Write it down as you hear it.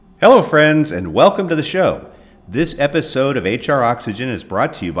Hello, friends, and welcome to the show. This episode of HR Oxygen is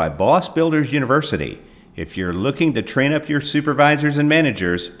brought to you by Boss Builders University. If you're looking to train up your supervisors and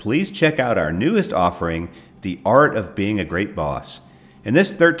managers, please check out our newest offering, The Art of Being a Great Boss. In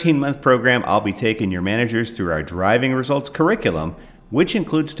this 13-month program, I'll be taking your managers through our Driving Results curriculum, which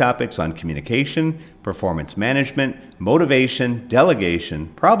includes topics on communication, performance management, motivation, delegation,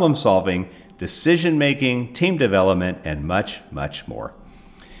 problem solving, decision-making, team development, and much, much more.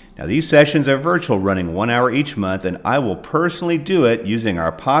 Now, these sessions are virtual, running 1 hour each month, and I will personally do it using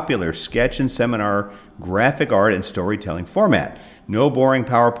our popular sketch and seminar graphic art and storytelling format. No boring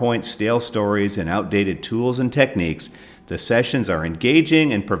PowerPoint, stale stories, and outdated tools and techniques. The sessions are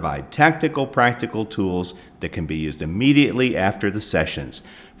engaging and provide tactical, practical tools that can be used immediately after the sessions.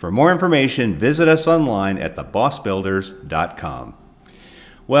 For more information, visit us online at thebossbuilders.com.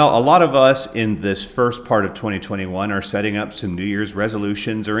 Well, a lot of us in this first part of 2021 are setting up some New Year's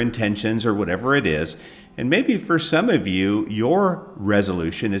resolutions or intentions or whatever it is. And maybe for some of you, your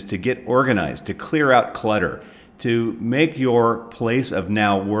resolution is to get organized, to clear out clutter, to make your place of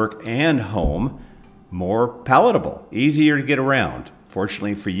now work and home more palatable, easier to get around.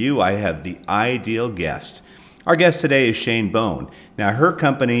 Fortunately for you, I have the ideal guest. Our guest today is Shane Bone. Now, her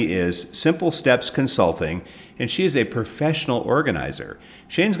company is Simple Steps Consulting, and she is a professional organizer.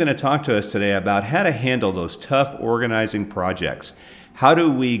 Shane's going to talk to us today about how to handle those tough organizing projects. How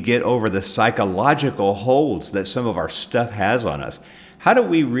do we get over the psychological holds that some of our stuff has on us? How do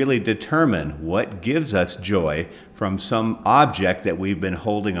we really determine what gives us joy from some object that we've been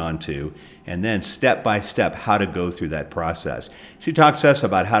holding on to? And then step by step, how to go through that process. She talks to us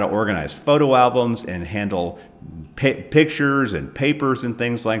about how to organize photo albums and handle pictures and papers and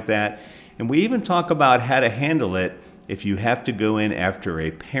things like that. And we even talk about how to handle it if you have to go in after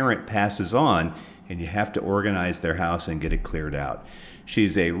a parent passes on and you have to organize their house and get it cleared out.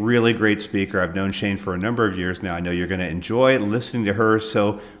 She's a really great speaker. I've known Shane for a number of years now. I know you're going to enjoy listening to her.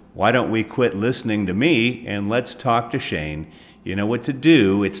 So why don't we quit listening to me and let's talk to Shane. You know what to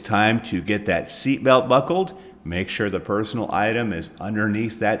do. It's time to get that seatbelt buckled. Make sure the personal item is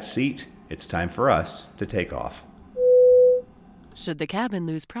underneath that seat. It's time for us to take off. Should the cabin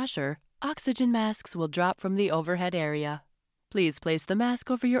lose pressure, oxygen masks will drop from the overhead area. Please place the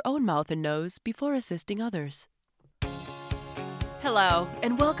mask over your own mouth and nose before assisting others. Hello,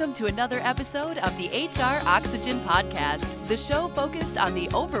 and welcome to another episode of the HR Oxygen Podcast, the show focused on the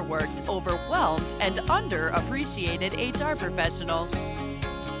overworked, overwhelmed, and underappreciated HR professional.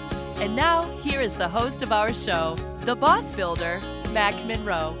 And now, here is the host of our show, the Boss Builder, Mac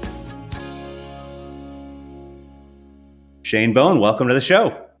Monroe. Shane Bone, welcome to the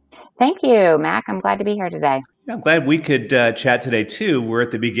show. Thank you, Mac. I'm glad to be here today. I'm glad we could chat today, too. We're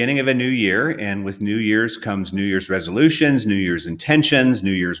at the beginning of a new year, and with New Year's comes New Year's resolutions, New Year's intentions,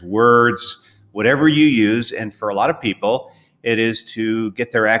 New Year's words, whatever you use. And for a lot of people, it is to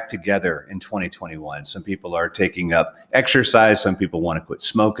get their act together in 2021. Some people are taking up exercise. Some people want to quit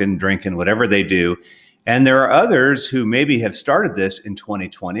smoking, drinking, whatever they do. And there are others who maybe have started this in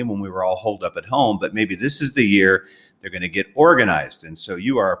 2020 when we were all holed up at home, but maybe this is the year they're going to get organized. And so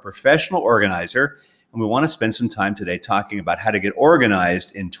you are a professional organizer, and we want to spend some time today talking about how to get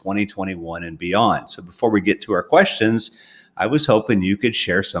organized in 2021 and beyond. So before we get to our questions, I was hoping you could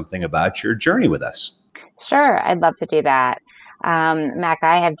share something about your journey with us. Sure, I'd love to do that. Mac,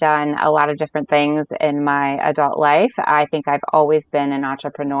 I have done a lot of different things in my adult life. I think I've always been an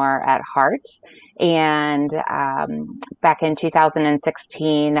entrepreneur at heart. And back in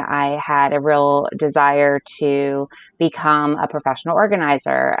 2016, I had a real desire to become a professional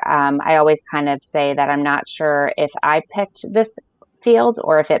organizer. I always kind of say that I'm not sure if I picked this field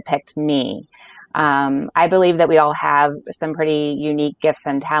or if it picked me. I believe that we all have some pretty unique gifts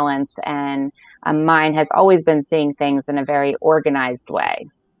and talents, and mine has always been seeing things in a very organized way.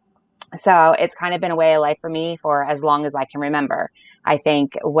 So it's kind of been a way of life for me for as long as I can remember. I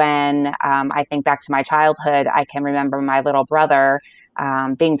think when I think back to my childhood, I can remember my little brother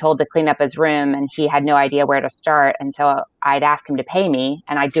being told to clean up his room, and he had no idea where to start. And so I'd ask him to pay me,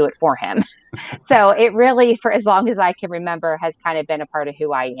 and I'd do it for him. So it really, for as long as I can remember, has kind of been a part of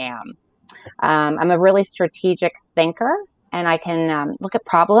who I am. I'm a really strategic thinker, and I can look at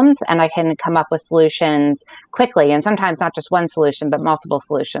problems and I can come up with solutions quickly. And sometimes not just one solution, but multiple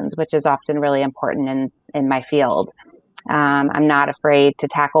solutions, which is often really important in my field. I'm not afraid to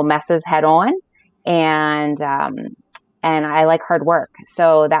tackle messes head on, and I like hard work.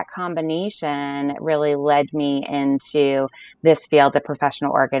 So that combination really led me into this field of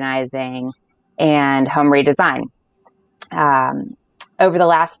professional organizing and home redesign. over the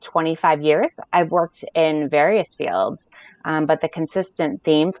last 25 years, I've worked in various fields, but the consistent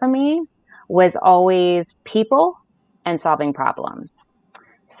theme for me was always people and solving problems.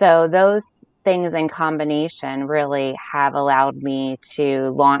 So those things in combination really have allowed me to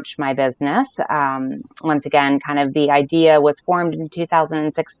launch my business. Once again, kind of the idea was formed in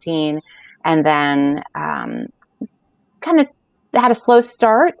 2016, and then kind of had a slow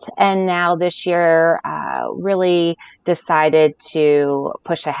start. And now this year, really decided to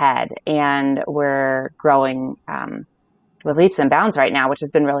push ahead, and we're growing with leaps and bounds right now, which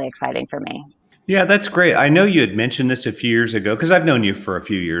has been really exciting for me. Yeah, that's great. I know you had mentioned this a few years ago because I've known you for a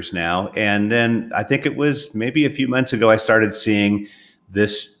few years now. And then I think it was maybe a few months ago, I started seeing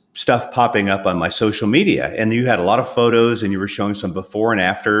this stuff popping up on my social media. And you had a lot of photos and you were showing some before and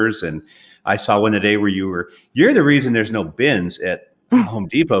afters. And I saw one the day where you're the reason there's no bins at Home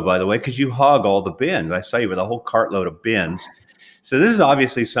Depot, by the way, because you hog all the bins. I saw you with a whole cartload of bins. So this is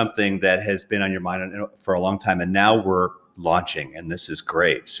obviously something that has been on your mind for a long time. And now we're launching, and this is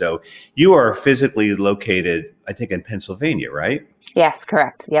great. So you are physically located, I think, in Pennsylvania, right? Yes,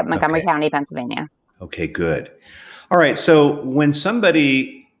 correct. Yep, Montgomery County, Pennsylvania. Okay, good. All right. So when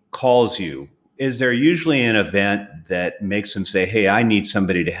somebody calls you, is there usually an event that makes them say, hey, I need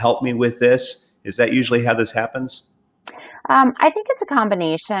somebody to help me with this? Is that usually how this happens? I think it's a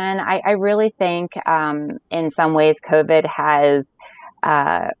combination. I really think in some ways COVID has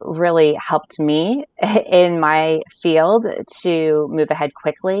really helped me in my field to move ahead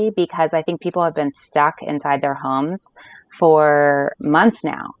quickly, because I think people have been stuck inside their homes for months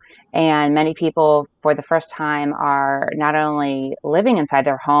now. And many people, for the first time, are not only living inside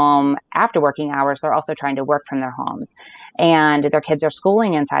their home after working hours, they're also trying to work from their homes. And their kids are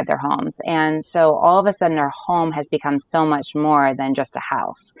schooling inside their homes. And so all of a sudden, their home has become so much more than just a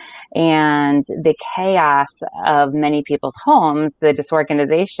house. And the chaos of many people's homes, the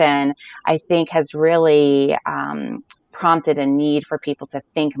disorganization, I think has really prompted a need for people to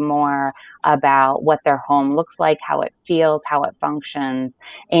think more about what their home looks like, how it feels, how it functions.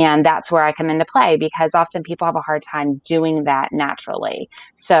 And that's where I come into play, because often people have a hard time doing that naturally.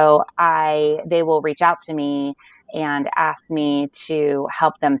 So they will reach out to me and ask me to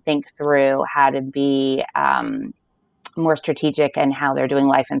help them think through how to be more strategic in how they're doing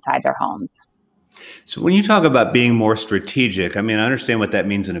life inside their homes. So when you talk about being more strategic, I mean, I understand what that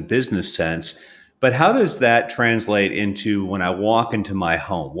means in a business sense, but how does that translate into when I walk into my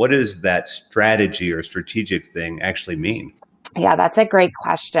home? What does that strategy or strategic thing actually mean? Yeah, that's a great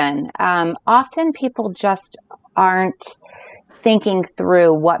question. Often people just aren't thinking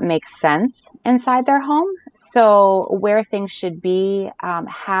through what makes sense inside their home. So where things should be,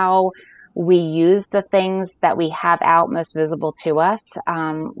 how we use the things that we have out most visible to us,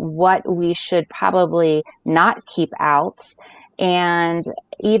 what we should probably not keep out, and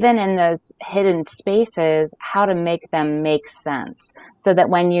even in those hidden spaces, how to make them make sense so that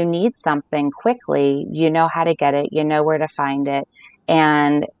when you need something quickly, you know how to get it, you know where to find it.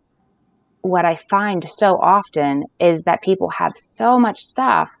 And what I find so often is that people have so much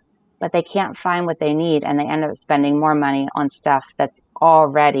stuff, but they can't find what they need, and they end up spending more money on stuff that's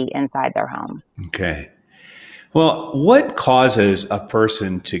already inside their home. Okay. Well, what causes a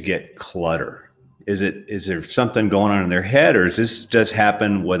person to get clutter? Is there something going on in their head, or does this just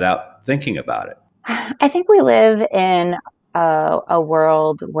happen without thinking about it? I think we live in a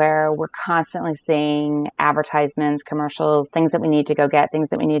world where we're constantly seeing advertisements, commercials, things that we need to go get, things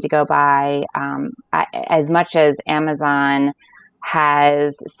that we need to go buy. As much as Amazon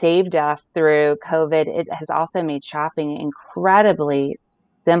has saved us through COVID, it has also made shopping incredibly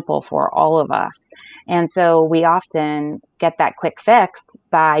simple for all of us. And so we often get that quick fix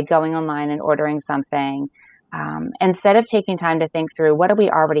by going online and ordering something, instead of taking time to think through what do we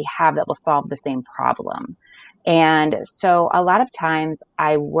already have that will solve the same problem. And so a lot of times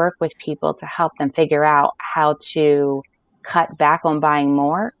I work with people to help them figure out how to cut back on buying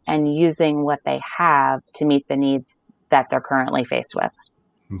more and using what they have to meet the needs that they're currently faced with.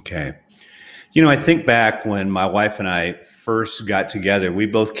 Okay. You know, I think back when my wife and I first got together, we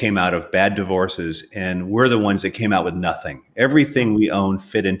both came out of bad divorces, and we're the ones that came out with nothing. Everything we owned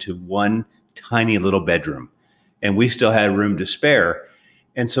fit into one tiny little bedroom, and we still had room to spare.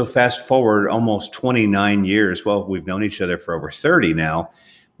 And so fast forward almost 29 years, well, we've known each other for over 30 now.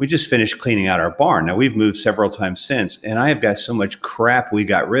 We just finished cleaning out our barn. Now, we've moved several times since, and I have got so much crap we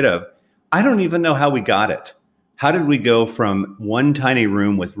got rid of. I don't even know how we got it. How did we go from one tiny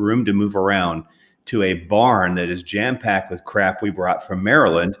room with room to move around to a barn that is jam-packed with crap we brought from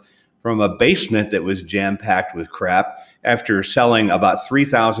Maryland, from a basement that was jam-packed with crap after selling about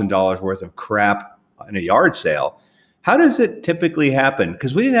 $3,000 worth of crap in a yard sale? How does it typically happen?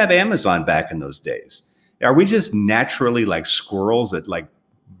 Because we didn't have Amazon back in those days. Are we just naturally like squirrels that like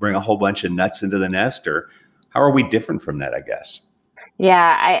bring a whole bunch of nuts into the nest, or how are we different from that, I guess?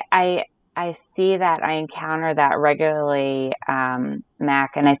 Yeah, I see that. I encounter that regularly,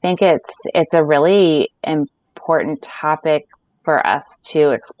 Mac, and I think it's a really important topic for us to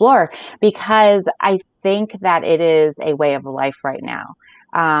explore, because I think that it is a way of life right now,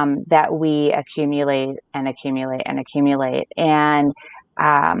 that we accumulate and accumulate and accumulate. And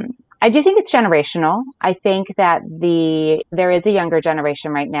I do think it's generational. I think that there is a younger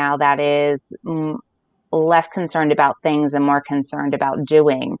generation right now that is less concerned about things and more concerned about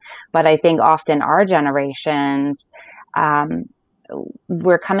doing. But I think often our generations,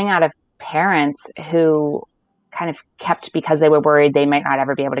 we're coming out of parents who kind of kept because they were worried they might not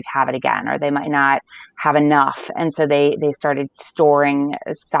ever be able to have it again, or they might not have enough. And so they started storing,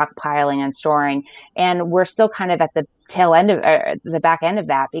 stockpiling and storing. And we're still kind of at the tail end of the back end of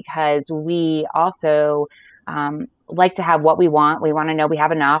that, because we also like to have what we want. We want to know we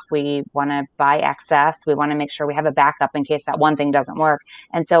have enough. We want to buy excess. We want to make sure we have a backup in case that one thing doesn't work.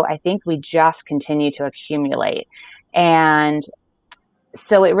 And so I think we just continue to accumulate. And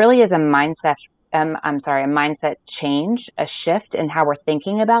so it really is a mindset change, a shift in how we're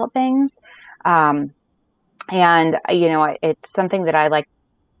thinking about things. And, it's something that I like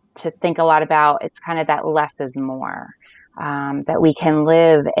to think a lot about. It's kind of that less is more, that we can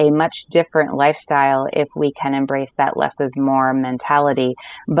live a much different lifestyle if we can embrace that less is more mentality.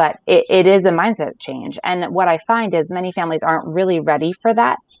 But it is a mindset change. And what I find is many families aren't really ready for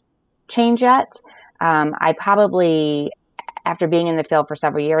that change yet. I probably, after being in the field for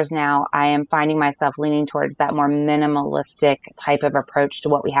several years now, I am finding myself leaning towards that more minimalistic type of approach to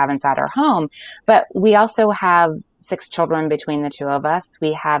what we have inside our home. But we also have 6 children between the two of us.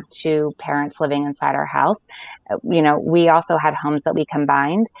 We have 2 parents living inside our house. We also had homes that we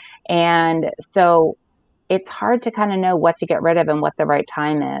combined. And so it's hard to kind of know what to get rid of and what the right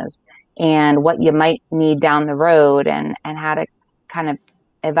time is, and what you might need down the road, and how to kind of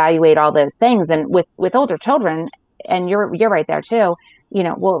evaluate all those things. And with older children, and you're right there too,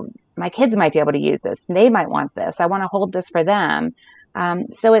 well, my kids might be able to use this. They might want this. I want to hold this for them.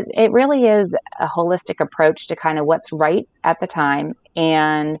 So it really is a holistic approach to kind of what's right at the time,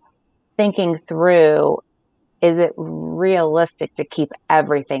 and thinking through, is it realistic to keep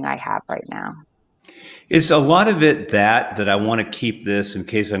everything I have right now? Is a lot of it that I want to keep this in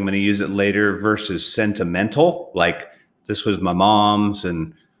case I'm going to use it later, versus sentimental, like this was my mom's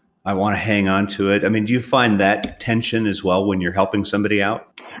and I want to hang on to it? I mean, do you find that tension as well when you're helping somebody out?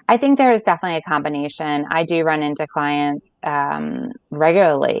 I think there is definitely a combination. I do run into clients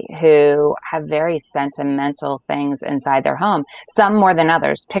regularly who have very sentimental things inside their home, some more than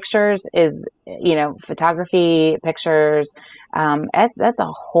others. Pictures is, photography, pictures, that's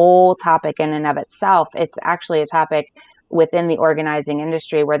a whole topic in and of itself. It's actually a topic within the organizing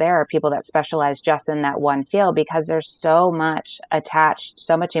industry where there are people that specialize just in that one field, because there's so much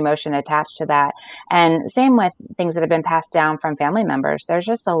emotion attached to that. And same with things that have been passed down from family members. There's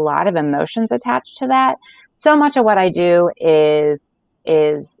just a lot of emotions attached to that. So much of what I do is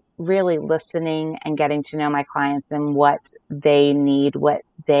really listening and getting to know my clients and what they need, what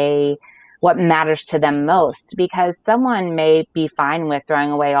matters to them most, because someone may be fine with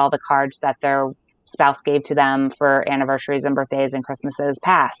throwing away all the cards that their spouse gave to them for anniversaries and birthdays and Christmases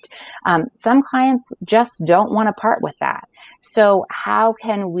past. Some clients just don't want to part with that. So how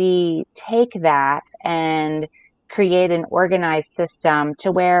can we take that and create an organized system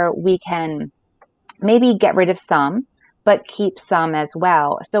to where we can maybe get rid of some, but keep some as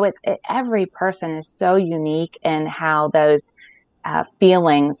well? So every person is so unique in how those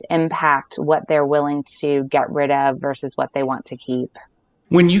feelings impact what they're willing to get rid of versus what they want to keep.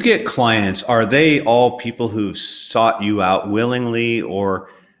 When you get clients, are they all people who've sought you out willingly, or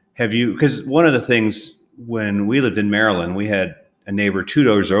have you, because one of the things when we lived in Maryland, we had a neighbor 2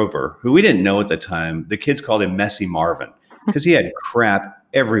 doors over who we didn't know at the time. The kids called him Messy Marvin because he had crap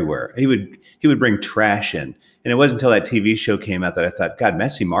everywhere. He would bring trash in. And it wasn't until that TV show came out that I thought, God,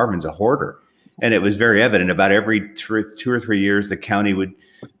 Messy Marvin's a hoarder. And it was very evident. About every 2 or 3 years, the county would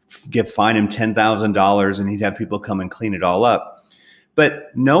fine him $10,000 and he'd have people come and clean it all up.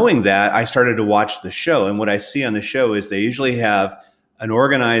 But knowing that, I started to watch the show. And what I see on the show is they usually have an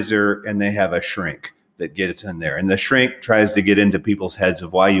organizer and they have a shrink that gets in there. And the shrink tries to get into people's heads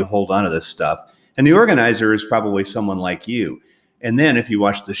of why you hold on to this stuff. And the organizer is probably someone like you. And then if you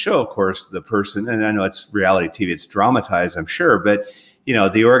watch the show, of course, the person, and I know it's reality TV, it's dramatized, I'm sure, but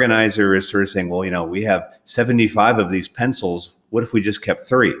the organizer is sort of saying, well, we have 75 of these pencils. What if we just kept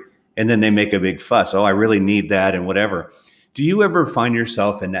 3? And then they make a big fuss. Oh, I really need that and whatever. Do you ever find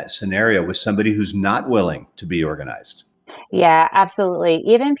yourself in that scenario with somebody who's not willing to be organized? Yeah, absolutely.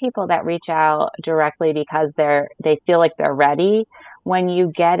 Even people that reach out directly because they feel like they're ready, when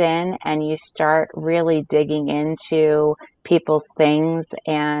you get in and you start really digging into people's things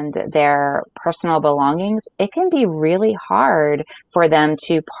and their personal belongings, it can be really hard for them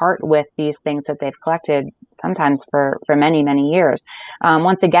to part with these things that they've collected sometimes for many, many years.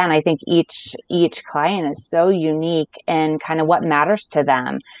 Once again, I think each client is so unique and kind of what matters to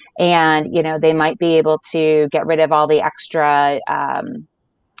them. And, they might be able to get rid of all the extra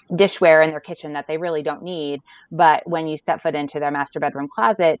dishware in their kitchen that they really don't need. But when you step foot into their master bedroom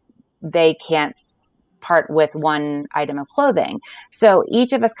closet, they can't part with one item of clothing. So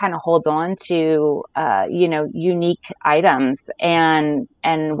each of us kind of holds on to, unique items and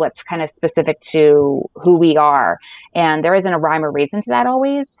what's kind of specific to who we are. And there isn't a rhyme or reason to that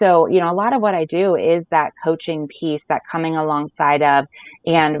always. So, a lot of what I do is that coaching piece, that coming alongside of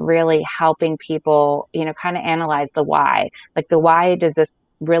and really helping people, kind of analyze the why. Like the why does this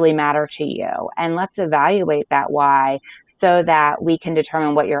really matter to you? And let's evaluate that why so that we can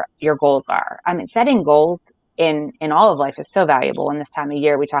determine what your goals are. I mean, setting goals in all of life is so valuable in this time of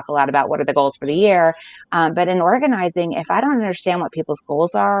year. We talk a lot about what are the goals for the year. But in organizing, if I don't understand what people's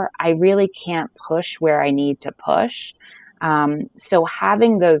goals are, I really can't push where I need to push. So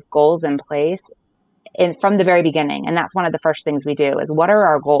having those goals in place from the very beginning. And that's one of the first things we do is what are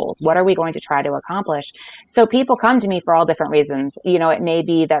our goals? What are we going to try to accomplish? So people come to me for all different reasons. It may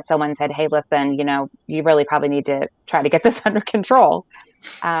be that someone said, hey, listen, you really probably need to try to get this under control.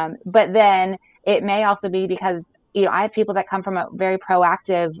 But then it may also be because, I have people that come from a very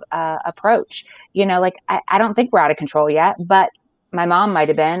proactive approach. I don't think we're out of control yet, but my mom might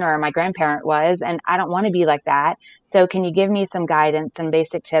have been, or my grandparent was, and I don't want to be like that. So can you give me some guidance, some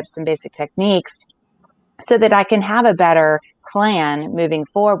basic tips, some basic techniques so that I can have a better plan moving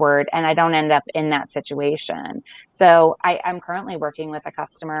forward and I don't end up in that situation. So I'm currently working with a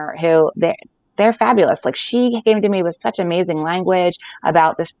customer who they're fabulous. Like she came to me with such amazing language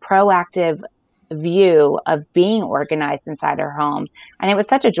about this proactive view of being organized inside her home. And it was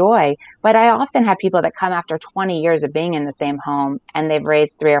such a joy. But I often have people that come after 20 years of being in the same home and they've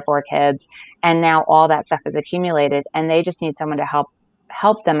raised 3 or 4 kids. And now all that stuff is accumulated and they just need someone to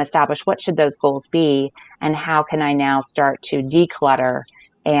help them establish what should those goals be and how can I now start to declutter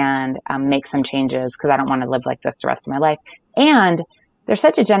and make some changes because I don't want to live like this the rest of my life. And there's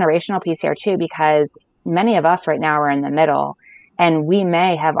such a generational piece here too, because many of us right now are in the middle and we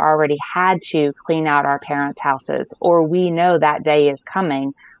may have already had to clean out our parents' houses, or we know that day is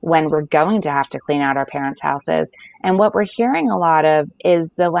coming when we're going to have to clean out our parents' houses. And what we're hearing a lot of is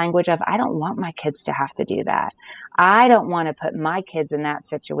the language of, I don't want my kids to have to do that. I don't want to put my kids in that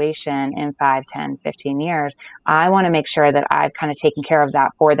situation in 5, 10, 15 years. I want to make sure that I've kind of taken care of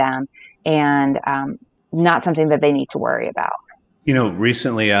that for them and not something that they need to worry about.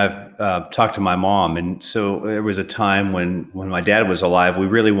 Recently I've talked to my mom, and so there was a time when my dad was alive, we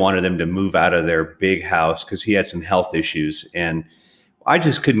really wanted them to move out of their big house because he had some health issues, and I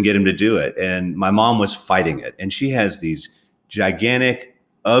just couldn't get him to do it. And my mom was fighting it, and she has these gigantic,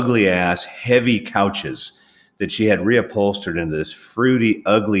 ugly ass, heavy couches that she had reupholstered into this fruity,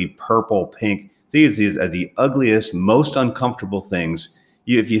 ugly, purple, pink. These are the ugliest, most uncomfortable things.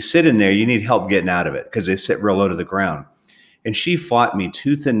 If you sit in there, you need help getting out of it because they sit real low to the ground. And she fought me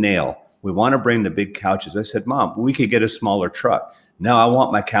tooth and nail. We want to bring the big couches. I said, Mom, we could get a smaller truck. No, I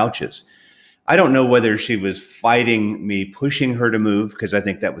want my couches. I don't know whether she was fighting me, pushing her to move, because I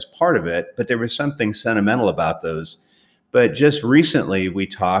think that was part of it, but there was something sentimental about those. But just recently we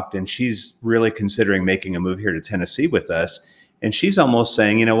talked, and she's really considering making a move here to Tennessee with us. And she's almost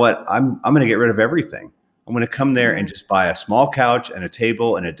saying, you know what, I'm going to get rid of everything. I'm going to come there and just buy a small couch and a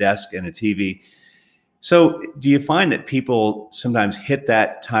table and a desk and a TV. So do you find that people sometimes hit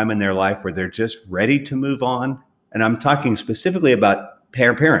that time in their life where they're just ready to move on? And I'm talking specifically about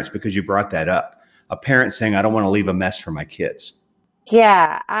parents, because you brought that up. A parent saying, I don't want to leave a mess for my kids.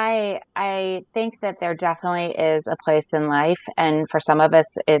 Yeah, I think that there definitely is a place in life. And for some of us,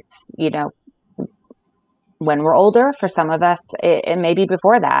 it's, when we're older. For some of us, it may be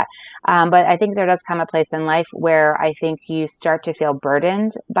before that. But I think there does come a place in life where I think you start to feel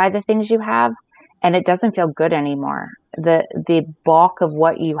burdened by the things you have. And it doesn't feel good anymore. The bulk of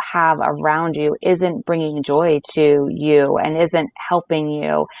what you have around you isn't bringing joy to you and isn't helping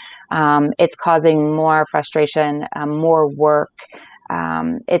you. It's causing more frustration, more work.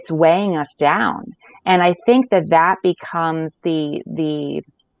 It's weighing us down. And I think that becomes the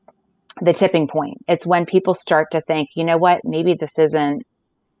tipping point. It's when people start to think, you know what, maybe this isn't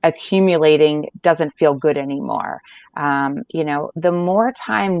accumulating doesn't feel good anymore. The more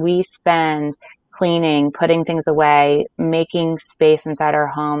time we spend cleaning, putting things away, making space inside our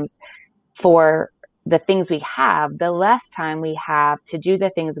homes for the things we have, the less time we have to do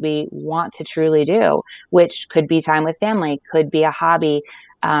the things we want to truly do, which could be time with family, could be a hobby,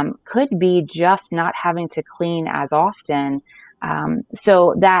 could be just not having to clean as often.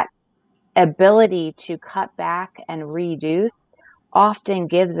 So that ability to cut back and reduce often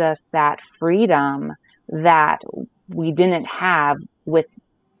gives us that freedom that we didn't have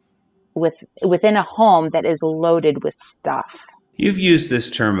within a home that is loaded with stuff. You've used this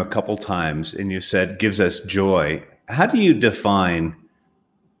term a couple times and you said gives us joy. How do you define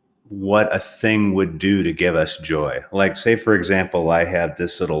what a thing would do to give us joy? Like, say, for example, I had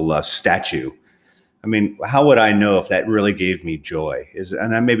this little statue. I mean, how would I know if that really gave me joy?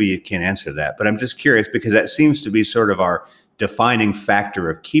 And maybe you can't answer that, but I'm just curious because that seems to be sort of our defining factor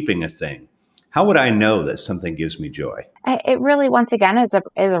of keeping a thing. How would I know that something gives me joy? It really, once again, is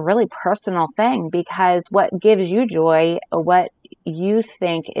a really personal thing, because what gives you joy, what you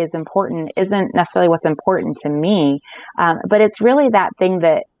think is important, isn't necessarily what's important to me. But it's really that thing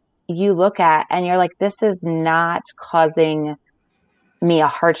that you look at and you're like, this is not causing me a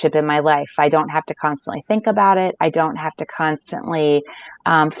hardship in my life. I don't have to constantly think about it. I don't have to constantly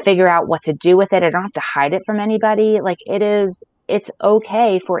figure out what to do with it. I don't have to hide it from anybody. Like, it's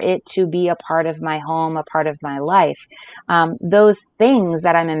okay for it to be a part of my home, a part of my life. Those things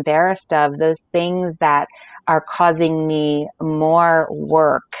that I'm embarrassed of, those things that are causing me more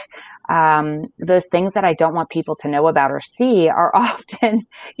work, those things that I don't want people to know about or see are often,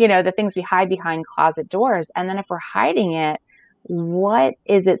 the things we hide behind closet doors. And then if we're hiding it, what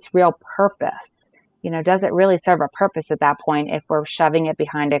is its real purpose? Does it really serve a purpose at that point if we're shoving it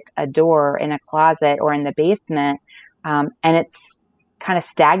behind a door in a closet or in the basement, and it's kind of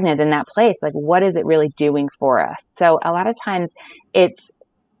stagnant in that place? Like, what is it really doing for us? So a lot of times if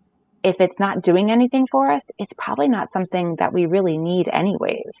it's not doing anything for us, it's probably not something that we really need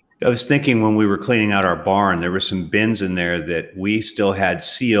anyways. I was thinking when we were cleaning out our barn, there were some bins in there that we still had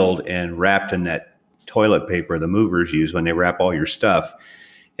sealed and wrapped in that toilet paper the movers use when they wrap all your stuff.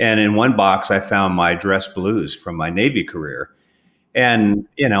 And in one box, I found my dress blues from my Navy career. And,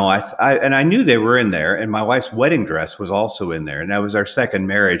 I knew they were in there, and my wife's wedding dress was also in there. And that was our second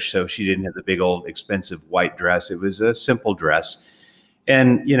marriage. So she didn't have the big old expensive white dress. It was a simple dress.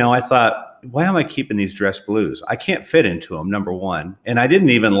 And, I thought, why am I keeping these dress blues? I can't fit into them, number one. And I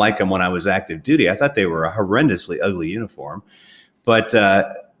didn't even like them when I was active duty. I thought they were a horrendously ugly uniform. But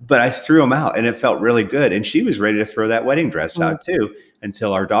I threw them out and it felt really good. And she was ready to throw that wedding dress out too,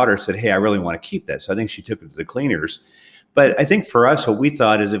 until our daughter said, hey, I really want to keep that. So I think she took it to the cleaners. But I think for us, what we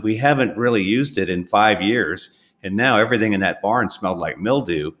thought is if we haven't really used it in 5 years and now everything in that barn smelled like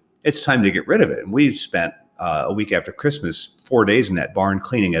mildew, it's time to get rid of it. And we spent a week after Christmas, 4 days in that barn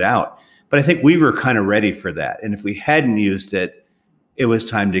cleaning it out. But I think we were kind of ready for that. And if we hadn't used it, it was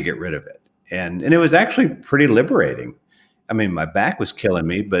time to get rid of it. And it was actually pretty liberating. I mean, my back was killing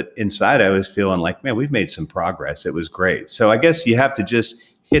me, but inside I was feeling like, man, we've made some progress. It was great. So I guess you have to just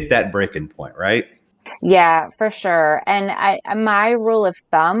hit that breaking point, right? Yeah, for sure. And my rule of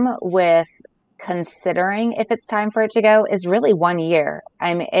thumb with considering if it's time for it to go is really 1 year.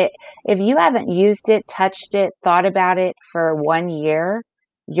 I mean, if you haven't used it, touched it, thought about it for 1 year,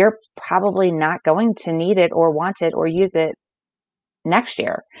 you're probably not going to need it or want it or use it next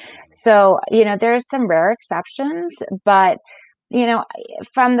year. So, there's some rare exceptions, but,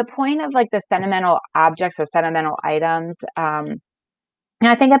 from the point of like the sentimental objects or sentimental items, and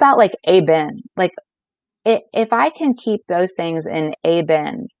I think about like a bin, like if I can keep those things in a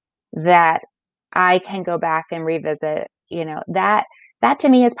bin that I can go back and revisit, that to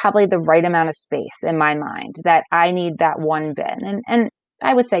me is probably the right amount of space in my mind that I need that one bin. And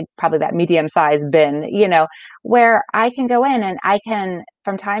I would say probably that medium-sized bin, where I can go in and I can,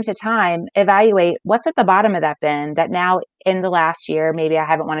 from time to time, evaluate what's at the bottom of that bin that now in the last year, maybe I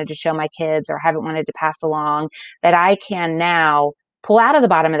haven't wanted to show my kids or haven't wanted to pass along, that I can now pull out of the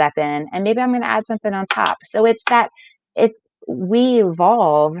bottom of that bin, and maybe I'm going to add something on top. So we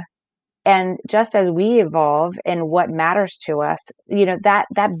evolve. And just as we evolve in what matters to us,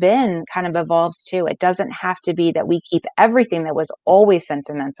 that bin kind of evolves too. It doesn't have to be that we keep everything that was always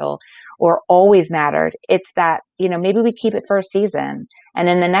sentimental or always mattered. It's that, maybe we keep it for a season. And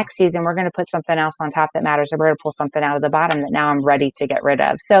in the next season, we're going to put something else on top that matters. Or we're going to pull something out of the bottom that now I'm ready to get rid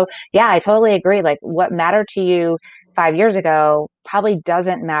of. So yeah, I totally agree. Like what mattered to you 5 years ago probably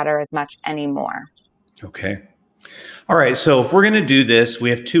doesn't matter as much anymore. Okay. All right. So if we're going to do this, we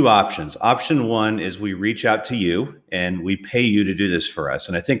have two options. Option one is we reach out to you and we pay you to do this for us.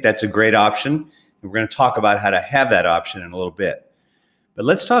 And I think that's a great option. And we're going to talk about how to have that option in a little bit. But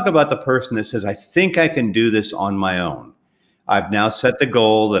let's talk about the person that says, I think I can do this on my own. I've now set the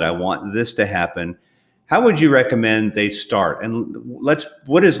goal that I want this to happen. How would you recommend they start? And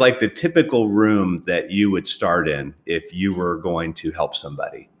what is like the typical room that you would start in if you were going to help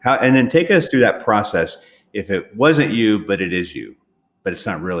somebody? And then take us through that process. If it wasn't you, but it is you, but it's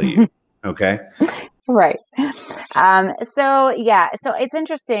not really you. Okay. Right. So it's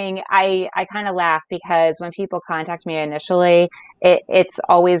interesting. I kind of laugh because when people contact me initially, it's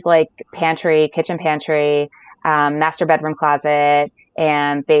always like kitchen pantry, master bedroom closet,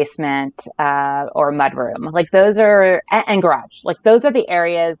 and basement, or mudroom. Like those are, and garage. Like those are the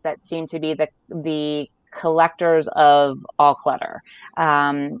areas that seem to be the collectors of all clutter.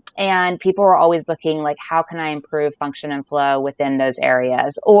 And people are always looking like, how can I improve function and flow within those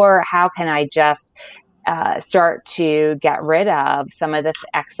areas? Or how can I just start to get rid of some of this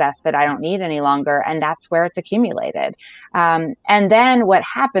excess that I don't need any longer? And that's where it's accumulated. And then what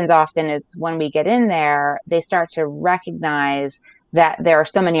happens often is when we get in there, they start to recognize that there are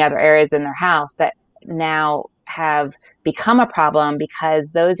so many other areas in their house that now have become a problem because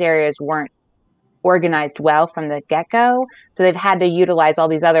those areas weren't organized well from the get-go. So they've had to utilize all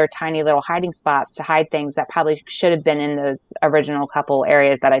these other tiny little hiding spots to hide things that probably should have been in those original couple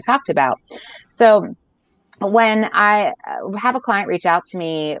areas that I talked about. So when I have a client reach out to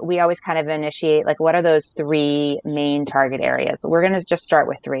me, we always kind of initiate, like, what are those three main target areas? We're going to just start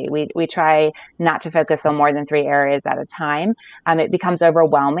with three. We try not to focus on more than three areas at a time. It becomes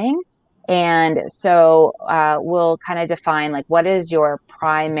overwhelming. And so we'll kind of define, like, what is your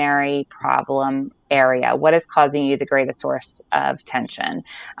primary problem area? What is causing you the greatest source of tension?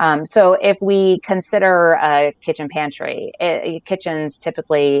 So if we consider a kitchen pantry, kitchens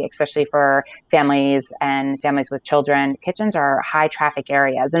typically, especially for families and families with children, kitchens are high traffic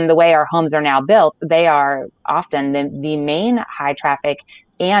areas. And the way our homes are now built, they are often the main high traffic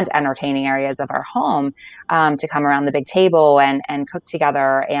and entertaining areas of our home, to come around the big table and cook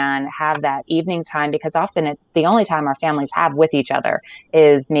together and have that evening time, because often it's the only time our families have with each other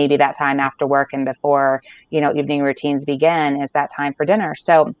is maybe that time after work and before, evening routines begin, is that time for dinner.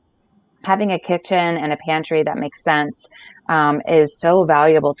 So having a kitchen and a pantry that makes sense is so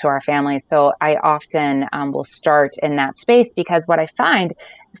valuable to our families. So I often will start in that space, because what I find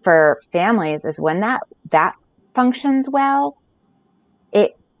for families is when that functions well,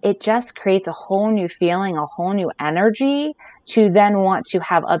 it just creates a whole new feeling, a whole new energy to then want to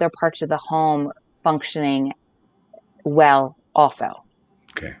have other parts of the home functioning well also.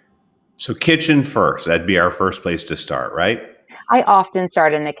 Okay. So kitchen first, that'd be our first place to start, right? I often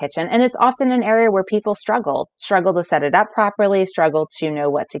start in the kitchen, and it's often an area where people struggle to set it up properly, struggle to know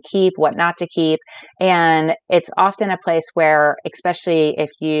what to keep, what not to keep. And it's often a place where, especially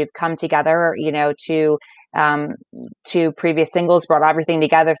if you've come together, two previous singles brought everything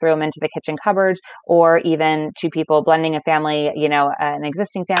together, threw them into the kitchen cupboards, or even two people blending a family, an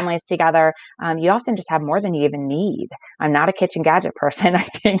existing families together. You often just have more than you even need. I'm not a kitchen gadget person. I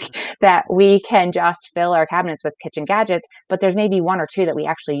think that we can just fill our cabinets with kitchen gadgets, but there's maybe one or two that we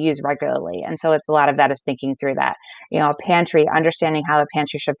actually use regularly. And so it's a lot of that is thinking through that, a pantry, understanding how a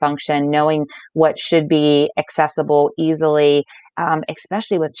pantry should function, knowing what should be accessible easily,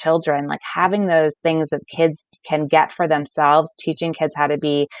 especially with children, like having those things that kids can get for themselves, teaching kids how to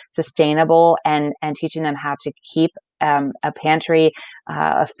be sustainable and teaching them how to keep a pantry,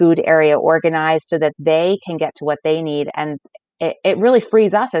 a food area organized so that they can get to what they need. And it really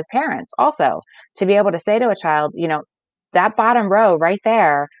frees us as parents also to be able to say to a child, that bottom row right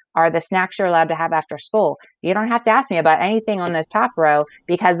there are the snacks you're allowed to have after school. You don't have to ask me about anything on this top row,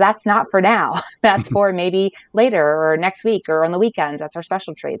 because that's not for now. That's for maybe later or next week or on the weekends. That's our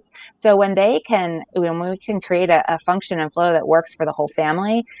special treats. So when we can create a function and flow that works for the whole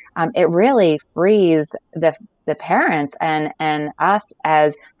family, it really frees the parents and us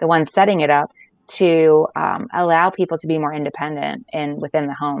as the ones setting it up to allow people to be more independent within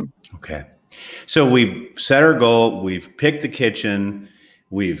the home. Okay. So we've set our goal. We've picked the kitchen.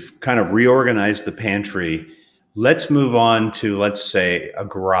 We've kind of reorganized the pantry. Let's move on to, let's say, a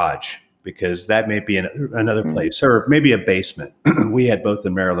garage, because that may be another place, or maybe a basement. We had both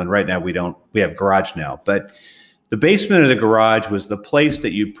in Maryland. Right now, we have garage now. But the basement or the garage was the place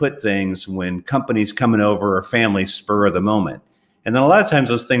that you put things when companies coming over or families spur of the moment. And then a lot of times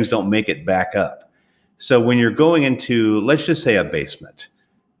those things don't make it back up. So when you're going into, let's just say, a basement,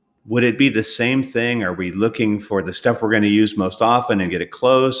 would it be the same thing? Are we looking for the stuff we're going to use most often and get it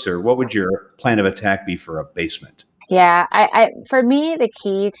close? Or what would your plan of attack be for a basement? Yeah, for me, the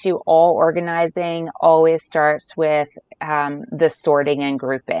key to all organizing always starts with the sorting and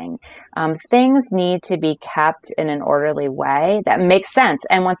grouping. Things need to be kept in an orderly way that makes sense.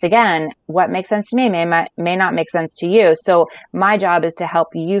 And once again, what makes sense to me may not make sense to you. So my job is to help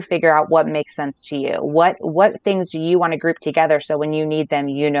you figure out what makes sense to you. What things do you want to group together so when you need them,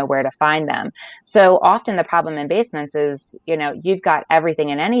 you know where to find them. So often the problem in basements is, you've got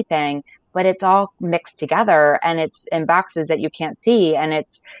everything and anything, but it's all mixed together and it's in boxes that you can't see. And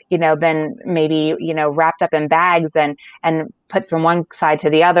it's, been maybe, wrapped up in bags and put from one side to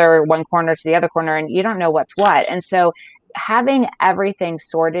the other, one corner to the other corner, and you don't know what's what. And so having everything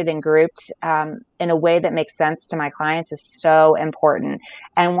sorted and grouped in a way that makes sense to my clients is so important.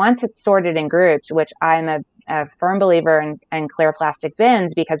 And once it's sorted and grouped, which I'm a firm believer in clear plastic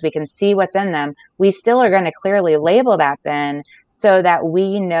bins because we can see what's in them, we still are going to clearly label that bin so that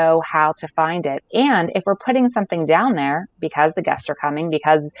we know how to find it. And if we're putting something down there because the guests are coming,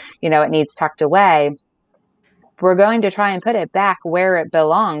 because, it needs tucked away, we're going to try and put it back where it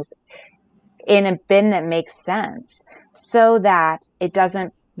belongs in a bin that makes sense so that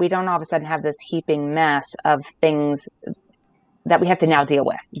we don't all of a sudden have this heaping mess of things that we have to now deal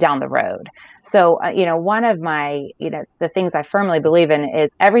with down the road. So, one of my, the things I firmly believe in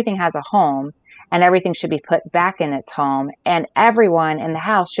is everything has a home and everything should be put back in its home. And everyone in the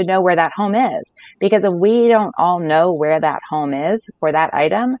house should know where that home is. Because if we don't all know where that home is for that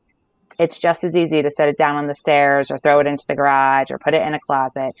item, it's just as easy to set it down on the stairs or throw it into the garage or put it in a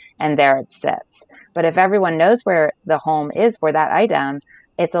closet and there it sits. But if everyone knows where the home is for that item,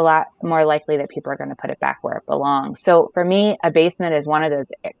 it's a lot more likely that people are going to put it back where it belongs. So for me, a basement is one of those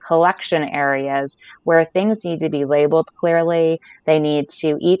collection areas where things need to be labeled clearly. They need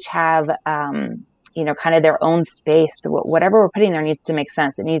to each have, kind of their own space. Whatever we're putting there needs to make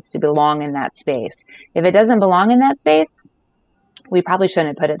sense. It needs to belong in that space. If it doesn't belong in that space, we probably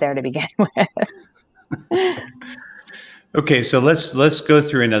shouldn't put it there to begin with. Okay, so let's go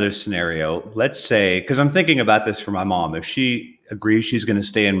through another scenario. Let's say, because I'm thinking about this for my mom, if she agrees she's going to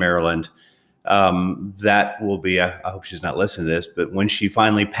stay in Maryland, that will be, I hope she's not listening to this, but when she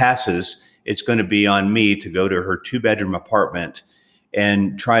finally passes, it's going to be on me to go to her 2-bedroom apartment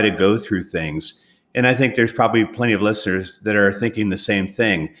and try to go through things. And I think there's probably plenty of listeners that are thinking the same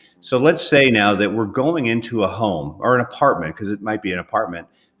thing. So let's say now that we're going into a home or an apartment, because it might be an apartment,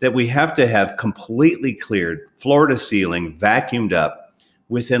 that we have to have completely cleared, floor to ceiling, vacuumed up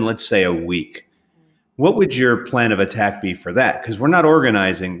within, let's say, a week. What would your plan of attack be for that? Because we're not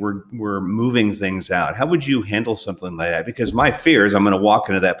organizing, we're moving things out. How would you handle something like that? Because my fear is I'm going to walk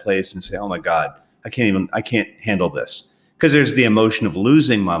into that place and say, oh my God, I can't handle this. Because there's the emotion of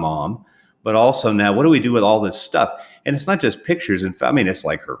losing my mom, but also now what do we do with all this stuff? And it's not just pictures. It's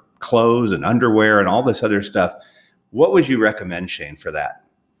like her clothes and underwear and all this other stuff. What would you recommend, Shane, for that?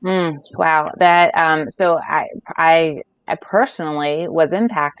 Wow. That, so I personally was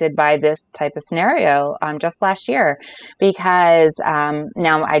impacted by this type of scenario, just last year because,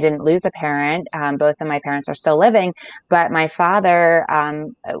 now I didn't lose a parent. Both of my parents are still living, but my father,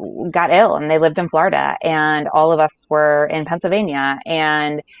 got ill and they lived in Florida and all of us were in Pennsylvania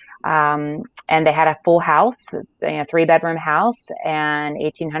and they had a full house, 3-bedroom house and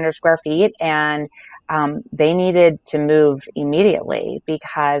 1,800 square feet. And they needed to move immediately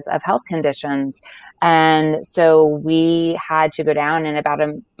because of health conditions. And so we had to go down in about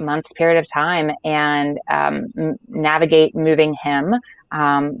a month's period of time and navigate moving him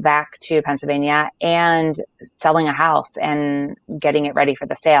back to Pennsylvania and selling a house and getting it ready for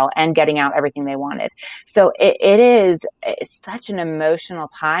the sale and getting out everything they wanted. So it's such an emotional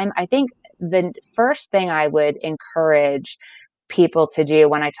time. I think the first thing I would encourage people to do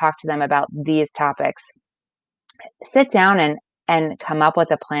when I talk to them about these topics, sit down and come up with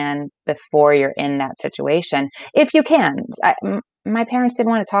a plan before you're in that situation. If you can, my parents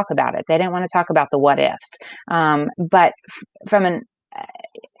didn't want to talk about it. They didn't want to talk about the what ifs. But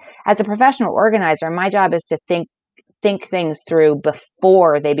as a professional organizer, my job is to think things through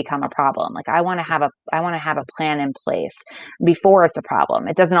before they become a problem. Like I want to have a plan in place before it's a problem.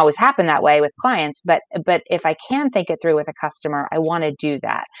 It doesn't always happen that way with clients, but if I can think it through with a customer, I want to do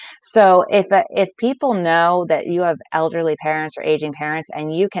that. So if people know that you have elderly parents or aging parents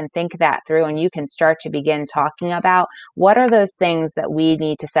and you can think that through and you can start to begin talking about what are those things that we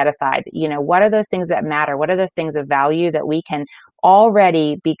need to set aside, what are those things that matter? What are those things of value that we can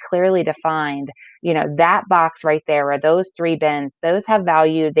already be clearly defined? That box right there, or those 3 bins, those have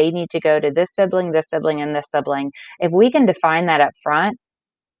value. They need to go to this sibling, and this sibling. If we can define that up front,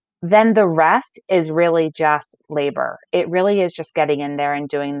 then the rest is really just labor. It really is just getting in there and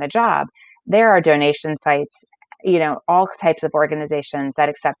doing the job. There are donation sites, all types of organizations that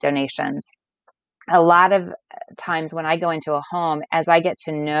accept donations. A lot of times when I go into a home, as I get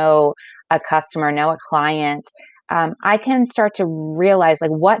to know a customer, know a client, I can start to realize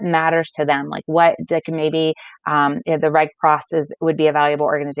like what matters to them, like what maybe the Red Cross would be a valuable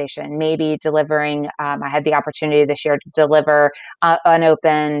organization. Maybe delivering. I had the opportunity this year to deliver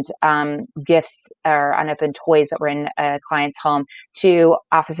unopened gifts or unopened toys that were in a client's home to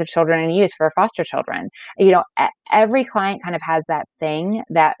Office of Children and Youth for foster children. Every client kind of has that thing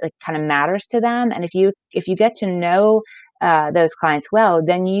that like, kind of matters to them, and if you get to know those clients well,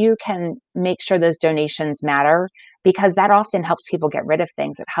 then you can make sure those donations matter, because that often helps people get rid of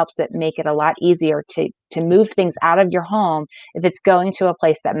things. It helps it make it a lot easier to move things out of your home if it's going to a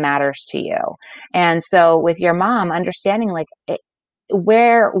place that matters to you. And so with your mom, understanding like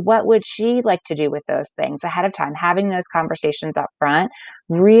what would she like to do with those things ahead of time, having those conversations up front,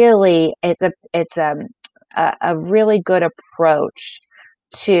 really, it's a really good approach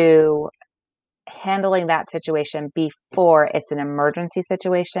to handling that situation before it's an emergency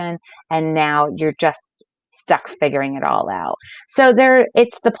situation and now you're just stuck figuring it all out. So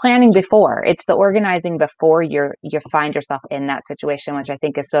it's the planning before, it's the organizing before you find yourself in that situation, which I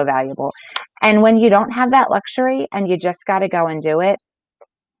think is so valuable. And when you don't have that luxury and you just got to go and do it,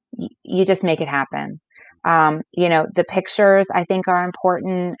 you just make it happen. The pictures I think are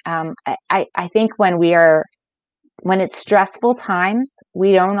important. I think when it's stressful times,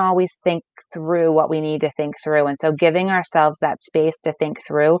 we don't always think through what we need to think through. And so giving ourselves that space to think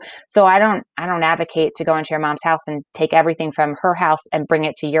through. So I don't advocate to go into your mom's house and take everything from her house and bring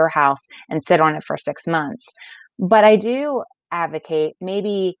it to your house and sit on it for 6 months. But I do advocate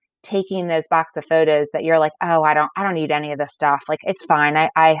maybe taking those box of photos that you're like, oh, I don't need any of this stuff. Like, it's fine.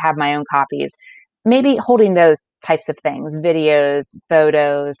 I have my own copies. Maybe holding those types of things, videos,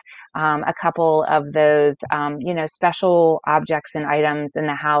 photos, a couple of those, special objects and items in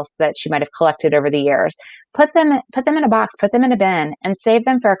the house that she might have collected over the years. Put them in a box, put them in a bin, and save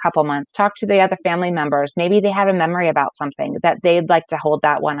them for a couple months. Talk to the other family members. Maybe they have a memory about something that they'd like to hold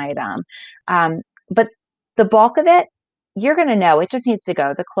that one item. But the bulk of it, you're going to know. It just needs to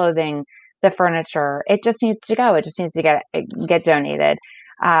go. The clothing, the furniture, it just needs to go. It just needs to get donated.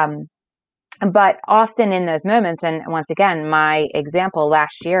 But often in those moments, and once again, my example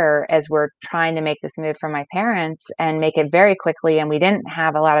last year, as we're trying to make this move for my parents and make it very quickly, and we didn't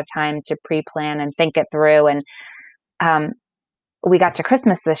have a lot of time to pre-plan and think it through. And we got to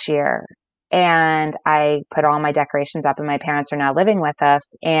Christmas this year, and I put all my decorations up, and my parents are now living with us,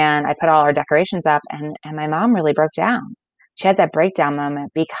 and I put all our decorations up, and my mom really broke down. She had that breakdown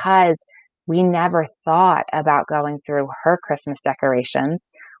moment because we never thought about going through her Christmas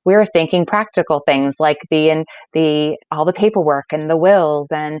decorations. We were thinking practical things like all the paperwork and the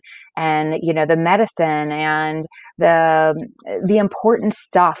wills and the medicine and the important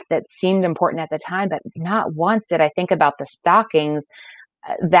stuff that seemed important at the time. But not once did I think about the stockings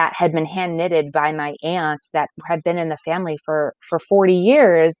that had been hand knitted by my aunt that had been in the family for 40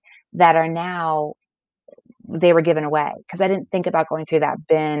 years that are now, they were given away, because I didn't think about going through that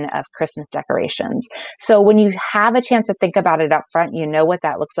bin of Christmas decorations. So when you have a chance to think about it up front, you know what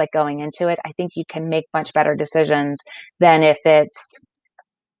that looks like going into it. I think you can make much better decisions than if it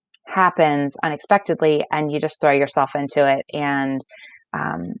happens unexpectedly and you just throw yourself into it and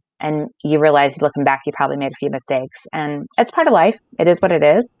you realize looking back, you probably made a few mistakes, and it's part of life. It is what it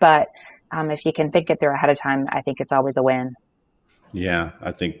is. But if you can think it through ahead of time, I think it's always a win. Yeah,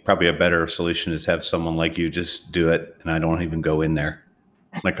 I think probably a better solution is have someone like you just do it, and I don't even go in there.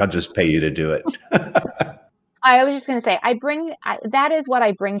 Like, I'll just pay you to do it. I was just going to say, that is what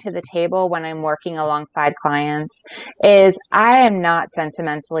I bring to the table when I'm working alongside clients, is I am not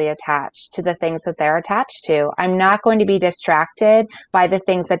sentimentally attached to the things that they're attached to. I'm not going to be distracted by the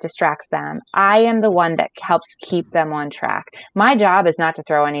things that distracts them. I am the one that helps keep them on track. My job is not to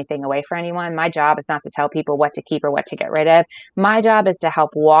throw anything away for anyone. My job is not to tell people what to keep or what to get rid of. My job is to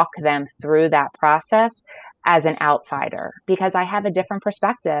help walk them through that process as an outsider, because I have a different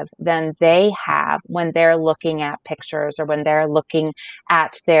perspective than they have when they're looking at pictures or when they're looking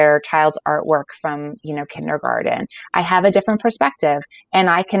at their child's artwork from, kindergarten. I have a different perspective, and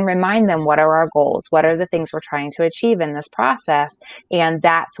I can remind them, what are our goals? What are the things we're trying to achieve in this process? And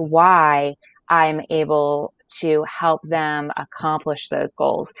that's why I'm able to help them accomplish those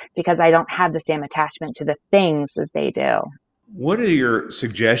goals, because I don't have the same attachment to the things as they do. What are your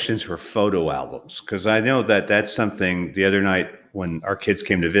suggestions for photo albums? Because I know that that's something. The other night when our kids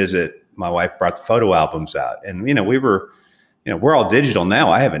came to visit, my wife brought the photo albums out, and we were we're all digital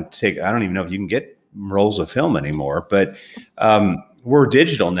now. I don't even know if you can get rolls of film anymore, but we're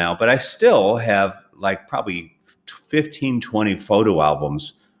digital now, but I still have like probably 15, 20 photo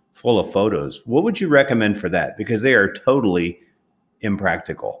albums full of photos. What would you recommend for that? Because they are totally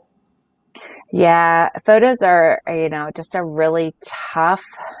impractical. Yeah, photos are, just a really tough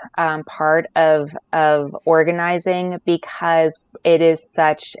part of organizing because it is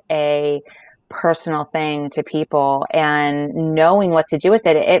such a personal thing to people, and knowing what to do with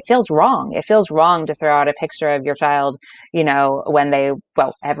it, it feels wrong. It feels wrong to throw out a picture of your child, when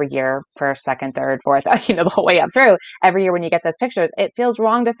every year, first, second, third, fourth, the whole way up through. Every year when you get those pictures, it feels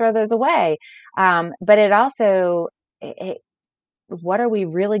wrong to throw those away. But it also, what are we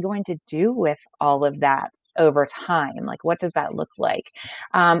really going to do with all of that over time? Like, what does that look like?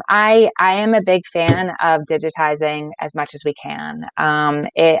 I am a big fan of digitizing as much as we can.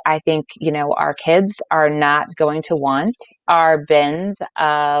 I think, our kids are not going to want our bins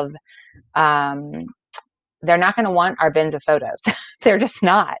of, they're not going to want our bins of photos. They're just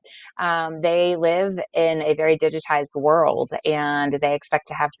not. They live in a very digitized world, and they expect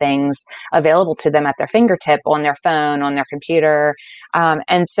to have things available to them at their fingertip, on their phone, on their computer.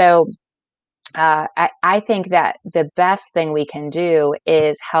 And so I think that the best thing we can do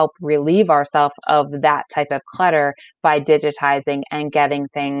is help relieve ourselves of that type of clutter by digitizing and getting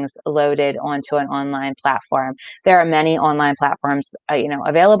things loaded onto an online platform. There are many online platforms,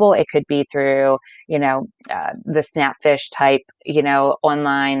 available. It could be through, the Snapfish type,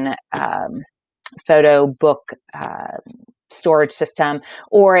 online photo book storage system,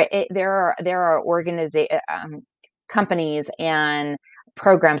 or there are companies and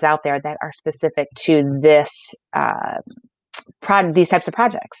programs out there that are specific to this these types of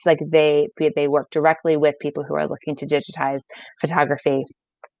projects. Like they work directly with people who are looking to digitize photography.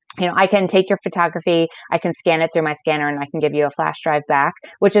 I can take your photography, I can scan it through my scanner, and I can give you a flash drive back,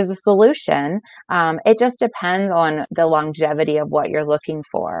 which is a solution. It just depends on the longevity of what you're looking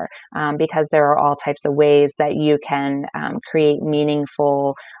for, because there are all types of ways that you can create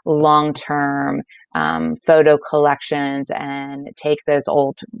meaningful, long-term photo collections and take those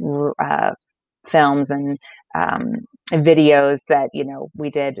old films and videos that, we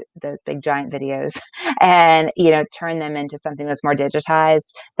did, those big giant videos, and, turn them into something that's more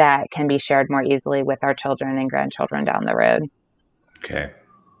digitized that can be shared more easily with our children and grandchildren down the road. Okay.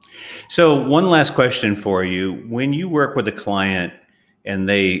 So one last question for you. When you work with a client and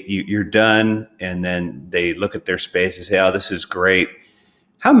you're done, and then they look at their space and say, oh, this is great.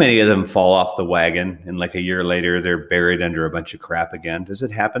 How many of them fall off the wagon and like a year later, they're buried under a bunch of crap again? Does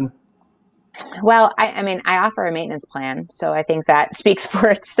it happen? Well, I mean, I offer a maintenance plan, so I think that speaks for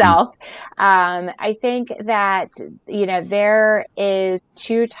itself. I think that, there is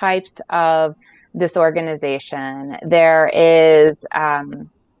two types of disorganization. There's a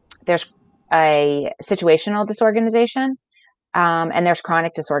situational disorganization, and there's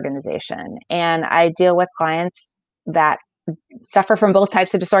chronic disorganization. And I deal with clients that suffer from both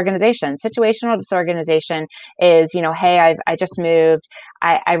types of disorganization. Situational disorganization is, hey, I just moved.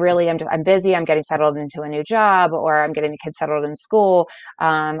 I really am. I'm busy. I'm getting settled into a new job, or I'm getting the kids settled in school.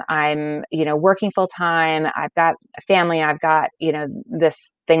 I'm, working full time. I've got a family. I've got,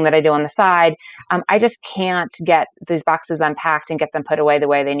 this thing that I do on the side. I just can't get these boxes unpacked and get them put away the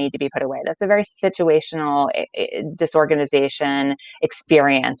way they need to be put away. That's a very situational disorganization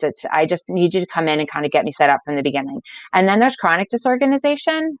experience. I just need you to come in and kind of get me set up from the beginning. And then there's chronic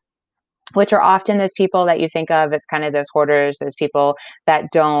disorganization, which are often those people that you think of as kind of those hoarders, those people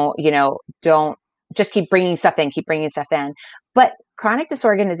that don't just keep bringing stuff in. But chronic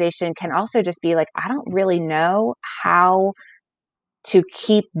disorganization can also just be like, I don't really know how to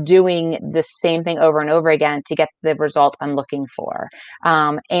keep doing the same thing over and over again to get the result I'm looking for.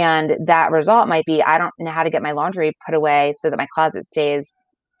 And that result might be, I don't know how to get my laundry put away so that my closet stays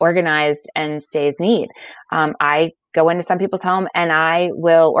organized and stays neat. I go into some people's home and I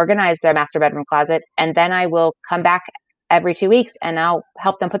will organize their master bedroom closet, and then I will come back every 2 weeks and I'll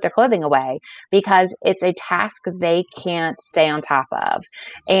help them put their clothing away, because it's a task they can't stay on top of.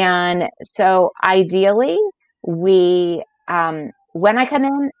 And so ideally, when I come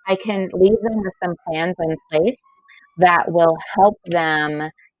in, I can leave them with some plans in place that will help them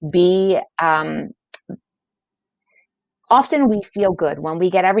be, often we feel good when we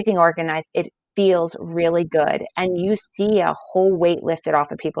get everything organized. It feels really good, and you see a whole weight lifted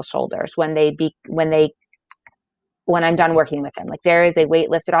off of people's shoulders when I'm done working with them. Like, there is a weight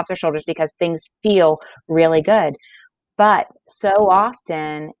lifted off their shoulders because things feel really good. But so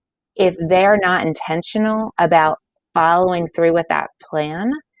often, if they're not intentional about following through with that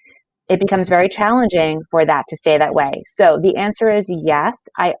plan, it becomes very challenging for that to stay that way. So the answer is yes.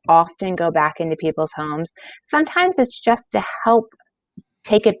 I often go back into people's homes. Sometimes it's just to help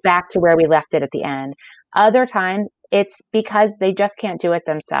take it back to where we left it at the end. Other times it's because they just can't do it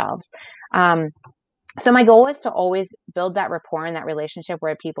themselves. So my goal is to always build that rapport and that relationship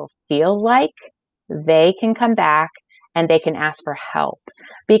where people feel like they can come back and they can ask for help.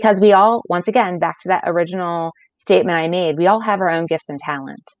 Because we all, once again, back to that original statement I made, we all have our own gifts and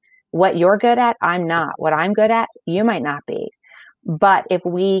talents. What you're good at, I'm not. What I'm good at, you might not be. But if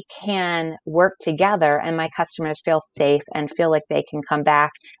we can work together and my customers feel safe and feel like they can come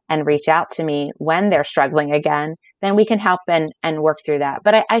back and reach out to me when they're struggling again, then we can help and work through that.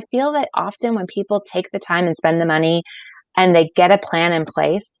 But I feel that often when people take the time and spend the money and they get a plan in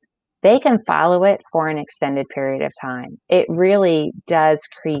place, they can follow it for an extended period of time. It really does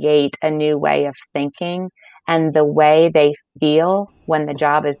create a new way of thinking, and the way they feel when the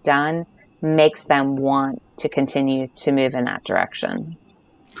job is done makes them want to continue to move in that direction.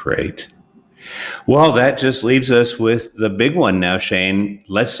 Great. Well, that just leaves us with the big one now, Shane.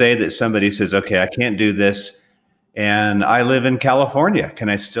 Let's say that somebody says, okay, I can't do this and I live in California. Can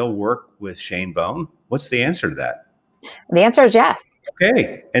I still work with Shane Bone? What's the answer to that? The answer is yes.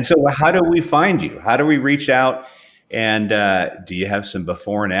 Okay. And so how do we find you? How do we reach out? And do you have some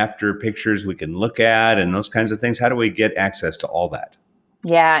before and after pictures we can look at and those kinds of things? How do we get access to all that?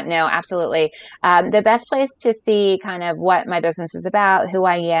 Yeah, no, absolutely. The best place to see kind of what my business is about, who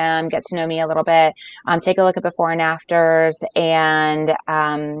I am, get to know me a little bit, take a look at before and afters, and,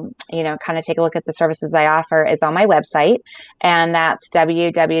 kind of take a look at the services I offer is on my website. And that's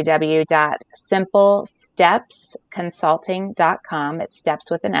www.simplestepsconsulting.com. It's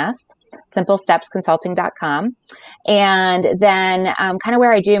steps with an S. simplestepsconsulting.com. And then kind of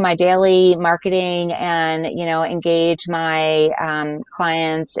where I do my daily marketing and, engage my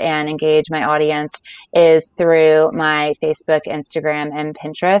clients and engage my audience is through my Facebook, Instagram, and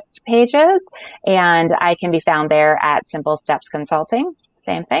Pinterest pages. And I can be found there at Simple Steps Consulting.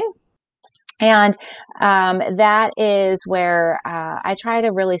 Same thing. And that is where I try to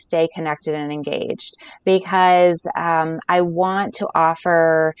really stay connected and engaged, because I want to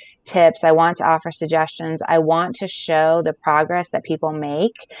offer tips. I want to offer suggestions. I want to show the progress that people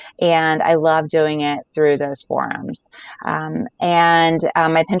make. And I love doing it through those forums. And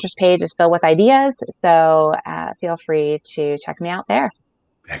my Pinterest page is filled with ideas. So feel free to check me out there.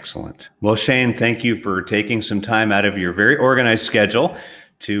 Excellent. Well, Shane, thank you for taking some time out of your very organized schedule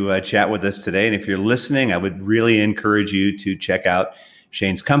to chat with us today. And if you're listening, I would really encourage you to check out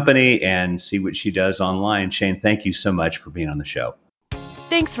Shane's company and see what she does online. Shane, thank you so much for being on the show.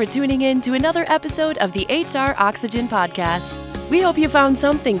 Thanks for tuning in to another episode of the HR Oxygen Podcast. We hope you found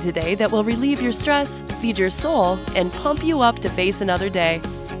something today that will relieve your stress, feed your soul, and pump you up to face another day.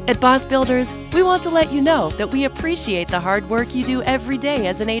 At Boss Builders, we want to let you know that we appreciate the hard work you do every day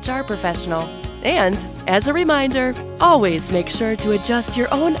as an HR professional. And, as a reminder, always make sure to adjust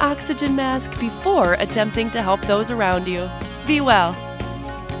your own oxygen mask before attempting to help those around you. Be well.